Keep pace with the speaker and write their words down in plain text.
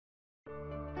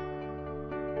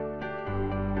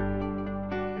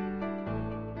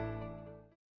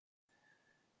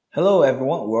Hello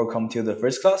everyone, welcome to the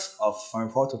first class of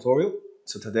FineReport tutorial.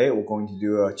 So today we're going to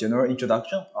do a general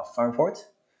introduction of FineReport,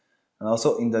 and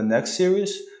also in the next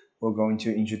series we're going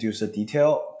to introduce a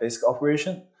detailed basic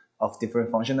operation of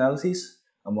different functionalities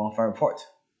among FineReport.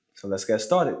 So let's get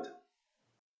started.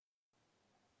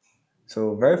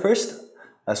 So very first,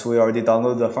 as we already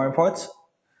downloaded the FineReport,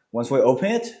 once we open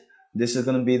it, this is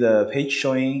going to be the page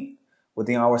showing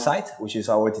within our site, which is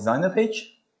our designer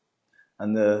page.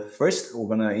 And first, we're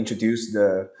going to introduce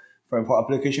the FineReport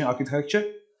application architecture.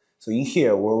 So in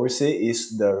here, what we see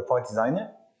is the report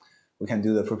designer. We can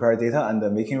do the prepare data and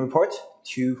the making report,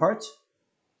 two parts.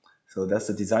 So that's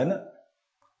the designer.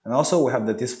 And also we have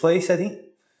the display setting.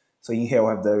 So in here, we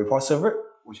have the report server,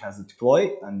 which has the deploy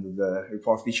and the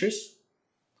report features.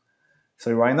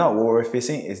 So right now, what we're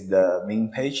facing is the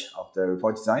main page of the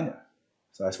report designer.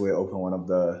 So as we open one of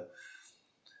the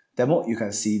demo, you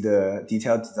can see the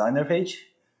detailed designer page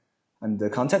and the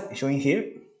content showing here.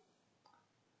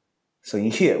 So in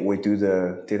here, we do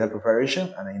the data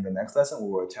preparation, and in the next lesson,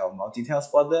 we will tell more details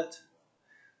about that.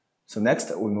 So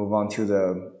next, we move on to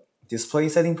the display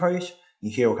setting page. In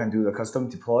here, we can do the custom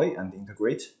deploy and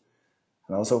integrate.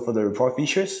 And also for the report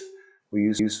features, we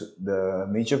use the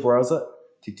major browser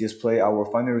to display our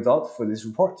final result for this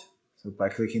report. So by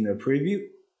clicking the preview,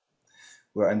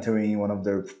 we're entering one of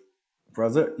the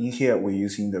browser. In here, we're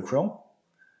using the Chrome.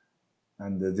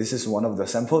 And this is one of the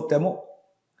sample demo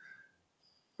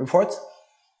reports.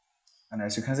 And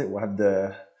as you can see, we have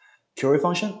the query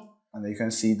function, and you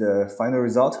can see the final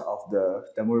result of the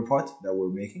demo report that we're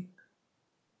making.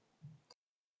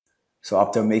 So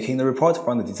after making the report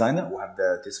from the designer, we have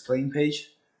the displaying page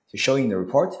to showing the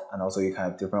report, and also you can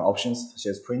have different options such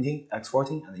as printing,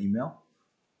 exporting, and email.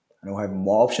 And we'll have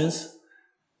more options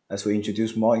as we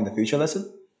introduce more in the future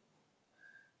lesson.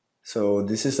 So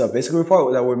this is a basic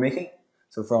report that we're making.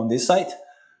 So from this site,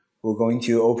 we're going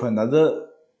to open another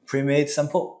pre-made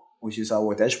sample, which is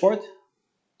our dashboard,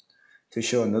 to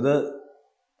show another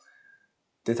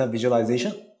data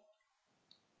visualization.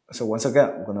 So once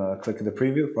again, we're going to click the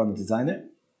preview from the designer,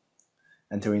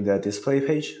 entering the display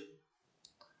page.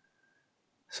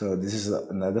 So this is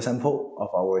another sample of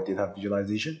our data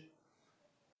visualization.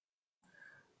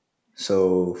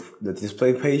 So the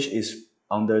display page is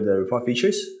under the report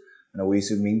features, and we use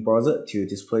the main browser to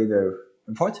display the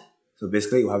report. So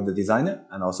basically, we have the designer,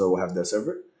 and also we have the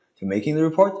server to making the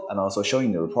report and also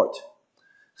showing the report.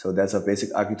 So that's a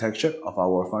basic architecture of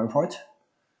our FineReport.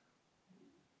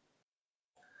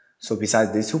 So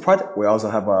besides these two parts, we also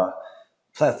have a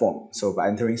platform. So by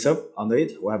entering serve under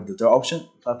it, we have the third option,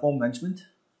 platform management.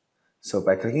 So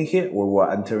by clicking here, we will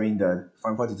entering the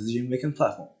FineReport decision making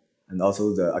platform. And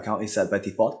also the account is set by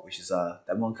default, which is a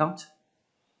demo account.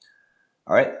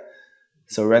 All right.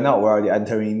 So right now we're already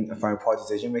entering a FineReport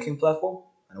decision making platform,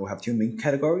 and we have two main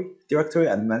categories, directory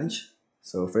and manage.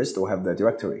 So first we have the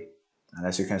directory. And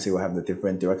as you can see, we have the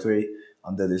different directory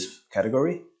under this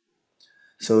category.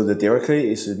 So the directory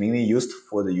is mainly used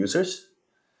for the users.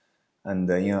 And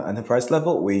in enterprise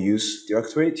level, we use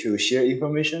directory to share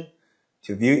information,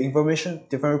 to view information,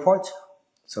 different reports.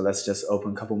 So let's just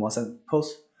open a couple more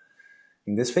samples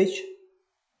in this page.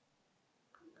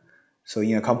 So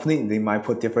in a company, they might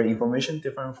put different information,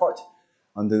 different report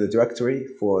under the directory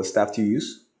for staff to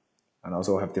use, and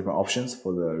also have different options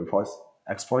for the reports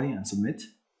exporting and submit.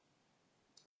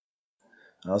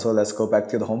 And also let's go back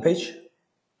to the homepage.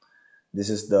 This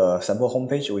is the sample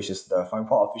homepage, which is the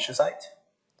FineReport official site.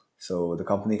 So the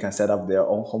company can set up their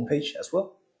own homepage as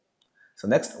well. So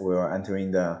next, we are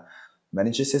entering the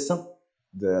manager system,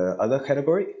 the other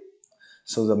category.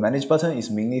 So the manage button is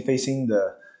mainly facing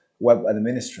the web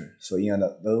administrator. So in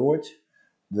other words,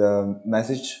 the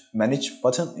manage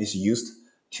button is used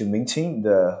to maintain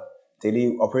the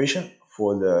daily operation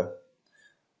for the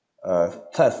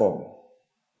platform.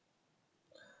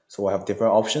 So we have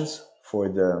different options for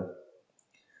the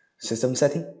system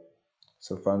setting.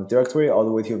 So from the directory all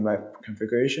the way to map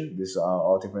configuration, these are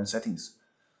all different settings.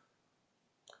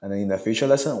 And then in the future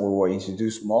lesson, we will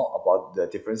introduce more about the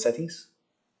different settings.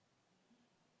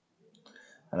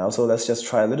 And also let's just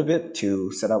try a little bit to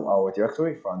set up our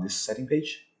directory from this setting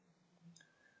page.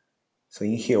 So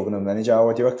in here, we're going to manage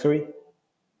our directory.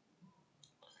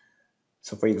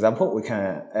 So for example, we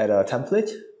can add a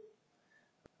template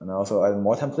and also add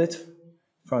more templates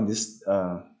from this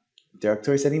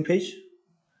directory setting page.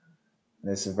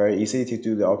 And it's very easy to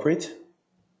do the operate.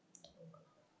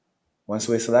 Once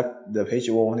we select the page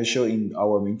we want to show in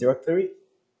our main directory,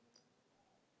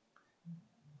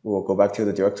 we will go back to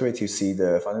the directory to see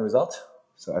the final result.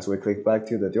 So as we click back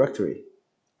to the directory,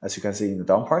 as you can see in the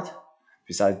down part,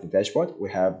 besides the dashboard, we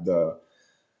have the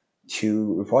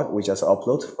to report, we just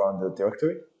upload from the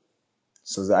directory.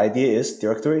 So the idea is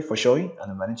directory for showing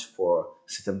and manage for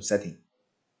system setting.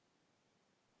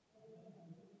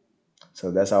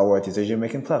 So that's our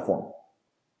decision-making platform.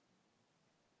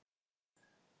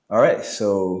 All right,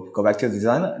 so go back to the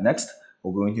designer. Next,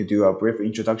 we're going to do a brief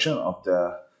introduction of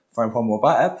the FineReport mobile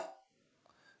app.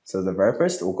 So the very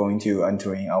first, we're going to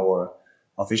enter in our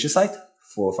official site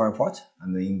for FineReport,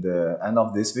 and in the end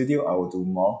of this video, I will do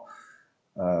more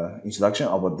introduction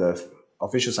about the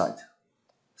official site.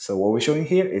 So what we're showing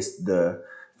here is the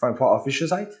FineReport official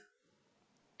site,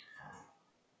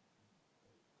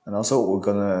 and also we're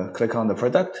gonna click on the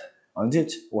product. On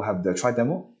it, we'll have the try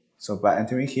demo. So by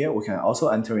entering here, we can also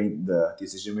enter in the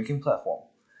decision-making platform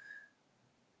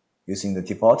using the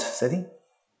default setting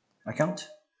account.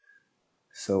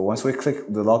 So once we click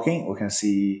the login, we can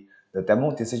see the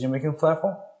demo decision-making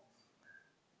platform.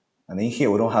 And in here,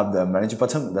 we don't have the manage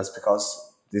button. That's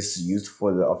because this is used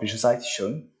for the official site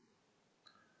showing.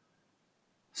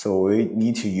 So we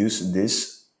need to use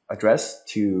this address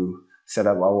to set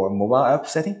up our mobile app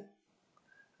setting.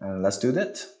 And let's do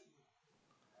that.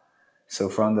 So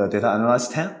from the data analyze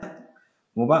tab,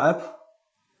 mobile app,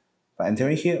 by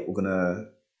entering here, we're gonna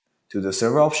do the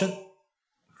server option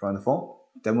from the phone,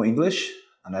 demo English.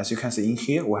 And as you can see in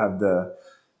here, we have the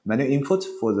menu input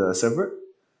for the server.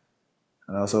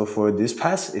 And also for this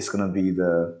path, it's gonna be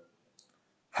the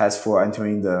path for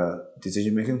entering the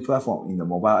decision-making platform in the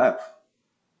mobile app.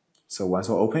 So once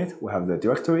we open it, we have the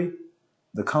directory,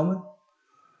 the comment,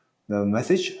 the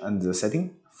message, and the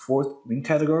setting for main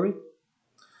category.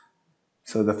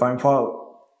 So the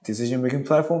FineReport decision-making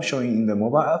platform showing in the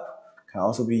mobile app can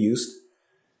also be used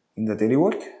in the daily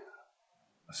work.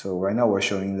 So right now we're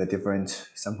showing the different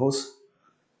samples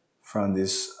from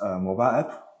this mobile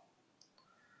app.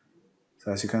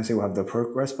 So as you can see, we have the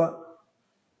progress bar.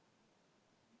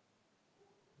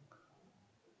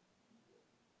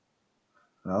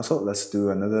 And also let's do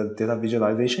another data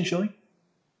visualization showing.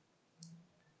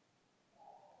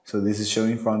 So this is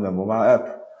showing from the mobile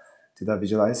app, data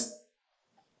visualize.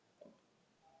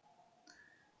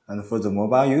 And for the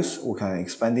mobile use, we can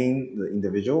expanding the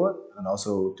individual one and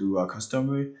also do a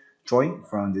customer drawing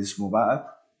from this mobile app.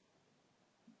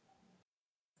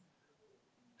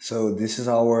 So this is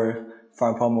our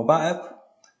FineReport mobile app.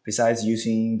 Besides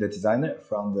using the designer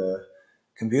from the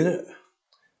computer,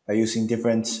 by using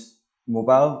different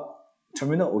mobile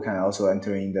terminal, we can also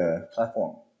enter in the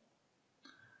platform.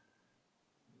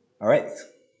 All right.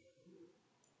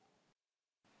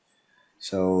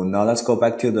 So now let's go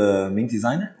back to the main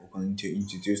designer. We're going to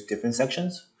introduce different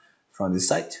sections from this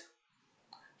site.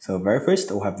 So very first,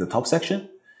 we'll have the top section.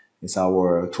 It's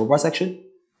our toolbar section.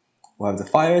 We'll have the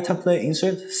fire, template,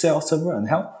 insert, sell, server, and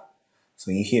help.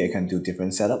 So in here, you can do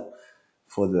different setup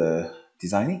for the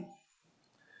designing.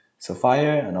 So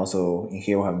fire, and also in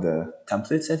here, we'll have the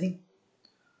template setting.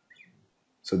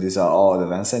 So these are all the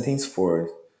advanced settings for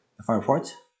the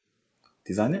FineReport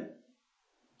designer.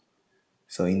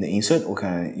 So in the insert, we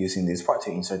can using this part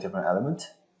to insert different element,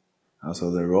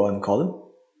 also the row and column.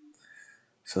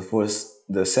 So for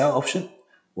the cell option,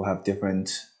 we'll have different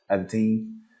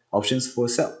editing options for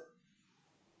cell.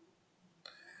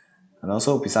 And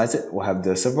also besides it, we'll have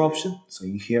the server option. So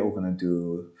in here, we're gonna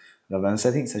do advanced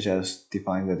settings such as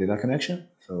define the data connection.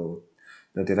 So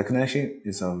the data connection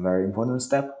is a very important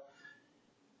step.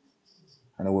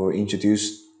 And we'll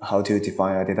introduce how to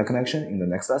define a data connection in the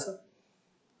next lesson.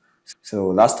 So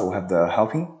last, we'll have the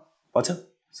helping button.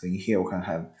 So in here, we can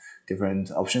have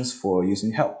different options for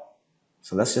using help.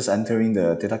 So let's just enter in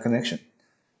the data connection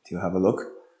to have a look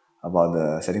about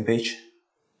the setting page.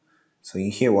 So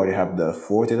in here, we already have the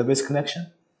full database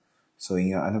connection. So in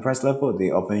your enterprise level, they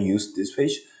often use this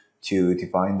page to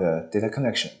define the data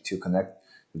connection to connect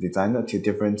the designer to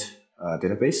different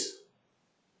database.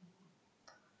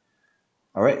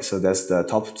 All right, so that's the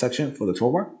top section for the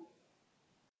toolbar.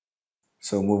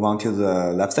 So move on to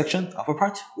the left section, upper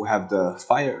part, we have the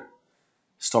file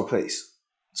store place.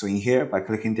 So in here, by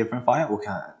clicking different file, we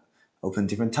can open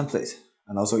different templates.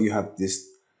 And also you have this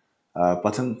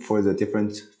button for the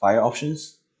different file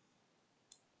options.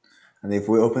 And if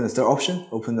we open the store option,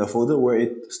 open the folder where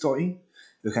it's stored in,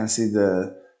 you can see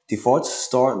the default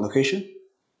store location,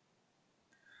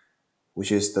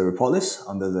 which is the report list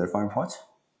under the FineReport.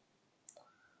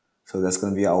 So that's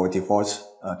going to be our default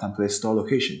template store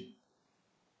location.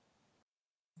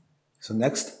 So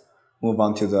next, move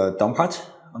on to the down part.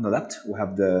 On the left, we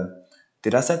have the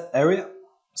dataset area.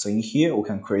 So in here, we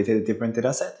can create a different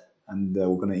dataset, and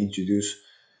we're going to introduce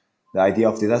the idea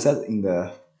of dataset in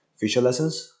the future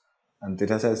lessons. And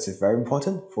datasets is very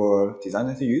important for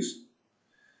designers to use.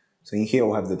 So in here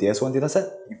we have the DS1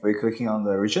 dataset. If we're clicking on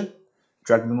the region,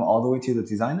 drag them all the way to the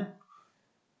designer.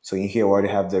 So in here we already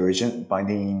have the region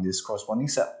binding in this corresponding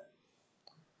cell.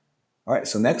 Alright,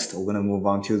 so next we're gonna move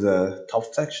on to the top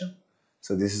section.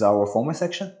 So this is our format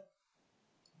section.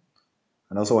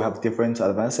 And also we have different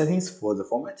advanced settings for the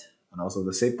format, and also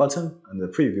the save button and the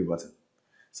preview button.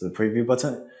 So the preview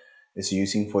button is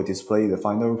using for display the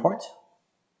final report.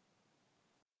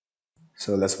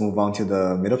 So let's move on to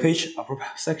the middle page upper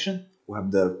section. We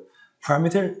have the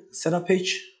parameter setup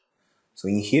page. So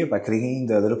in here, by clicking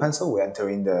the little pencil, we enter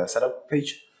in the setup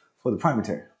page for the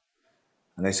parameter.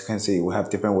 And as you can see, we have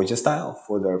different widget style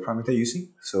for the parameter using.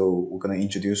 So we're going to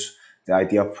introduce the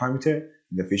idea of parameter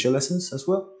in the future lessons as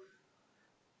well.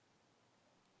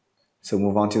 So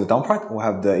move on to the down part, we'll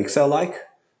have the Excel-like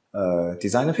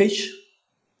designer page.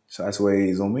 So as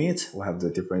we zoom in it, we have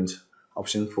the different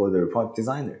options for the report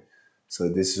designer. So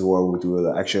this is where we do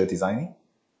the actual designing.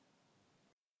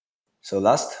 So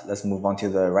last, let's move on to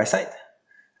the right side.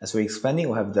 As we're expanding,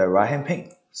 we have the right-hand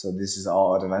pane. So this is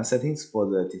all advanced settings for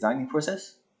the designing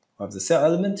process. We have the cell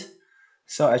element,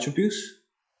 cell attributes.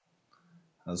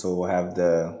 Also, we have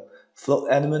the float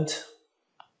element,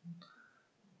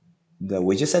 the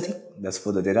widget setting, that's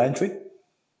for the data entry.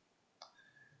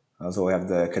 Also, we have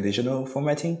the conditional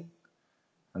formatting.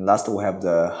 And last, we have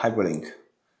the hyperlink.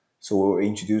 So we'll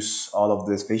introduce all of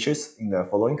these features in the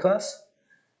following class.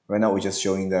 Right now, we're just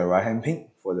showing the right-hand pane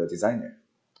for the designer.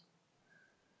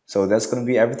 So that's going to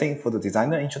be everything for the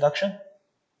designer introduction.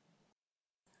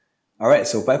 Alright,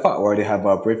 so by far we already have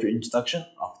a brief introduction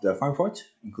of the FineReport,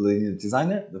 including the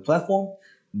designer, the platform,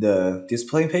 the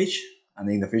display page, and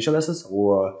in the future lessons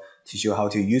we'll teach you how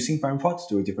to using FineReport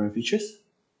to do different features.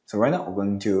 So right now we're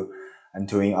going to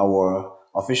enter in our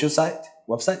official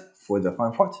website for the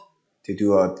FineReport to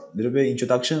do a little bit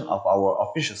introduction of our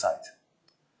official site.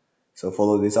 So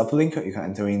follow this up link, you can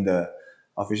enter in the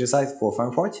official site for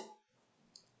FineReport.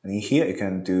 And in here you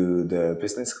can do the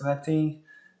business connecting,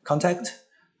 contact,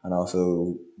 and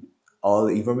also all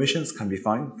the information can be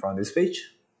found from this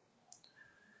page,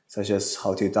 such as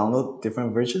how to download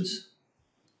different versions.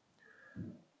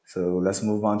 So let's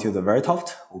move on to the very top.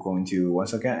 We're going to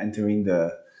once again enter in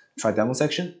the try demo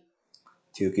section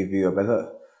to give you a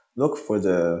better look for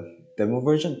the demo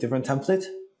version, different template.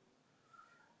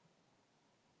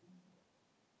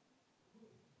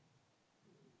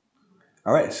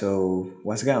 Alright, so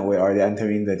once again, we're already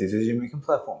entering the decision-making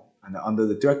platform. And under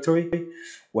the directory,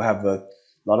 we have a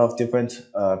lot of different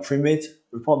pre-made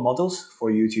report models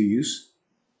for you to use.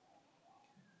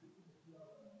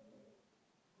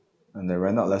 And then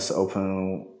right now, let's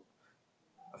open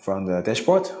from the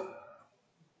dashboard.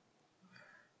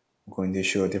 I'm going to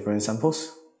show different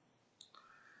samples.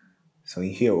 So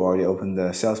in here, we already opened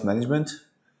the sales management.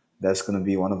 That's going to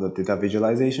be one of the data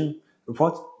visualization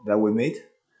report that we made.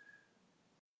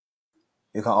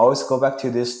 You can always go back to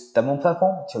this demo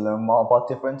platform to learn more about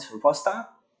different report style.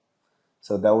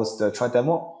 So that was the try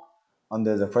demo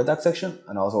under the product section,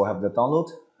 and also have the download,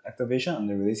 activation, and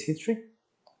the release history.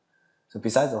 So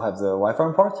besides, we'll have the Wi-Fi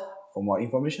report for more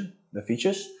information. The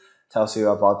features tells you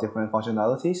about different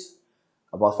functionalities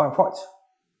about FineReport.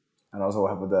 And also we'll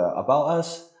have the about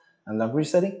us and language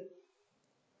setting.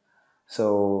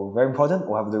 So very important,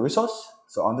 we'll have the resource.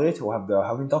 So under it, we'll have the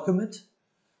helping document.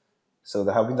 So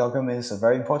the helping document is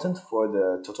very important for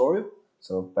the tutorial.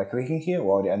 So by clicking here,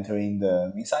 we're already entering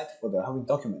the main site for the helping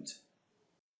document.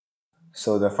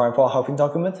 So the FineReport helping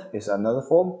document is another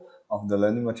form of the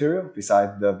learning material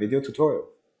besides the video tutorial.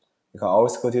 You can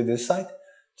always go to this site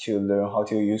to learn how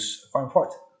to use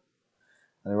FineReport.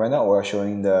 And right now we're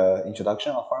showing the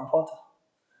introduction of FineReport.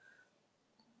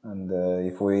 And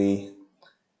if we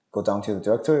go down to the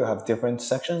directory, you have different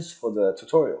sections for the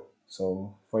tutorial.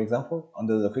 So for example,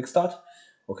 under the quick start,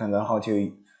 we can learn how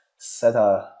to set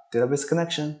a database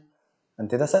connection and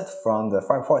dataset from the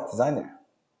FineReport designer.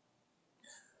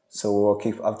 So we'll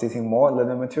keep updating more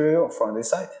learning material from this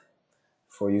site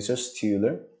for users to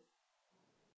learn.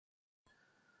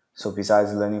 So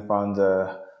besides learning from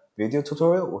the video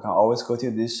tutorial, we can always go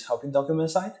to this helping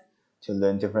document site to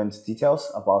learn different details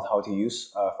about how to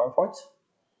use FineReport.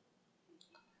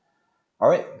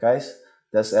 Alright guys,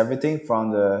 that's everything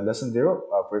from the lesson 0,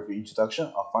 a brief introduction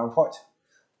of FineReport.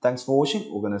 Thanks for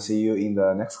watching, we're gonna see you in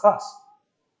the next class.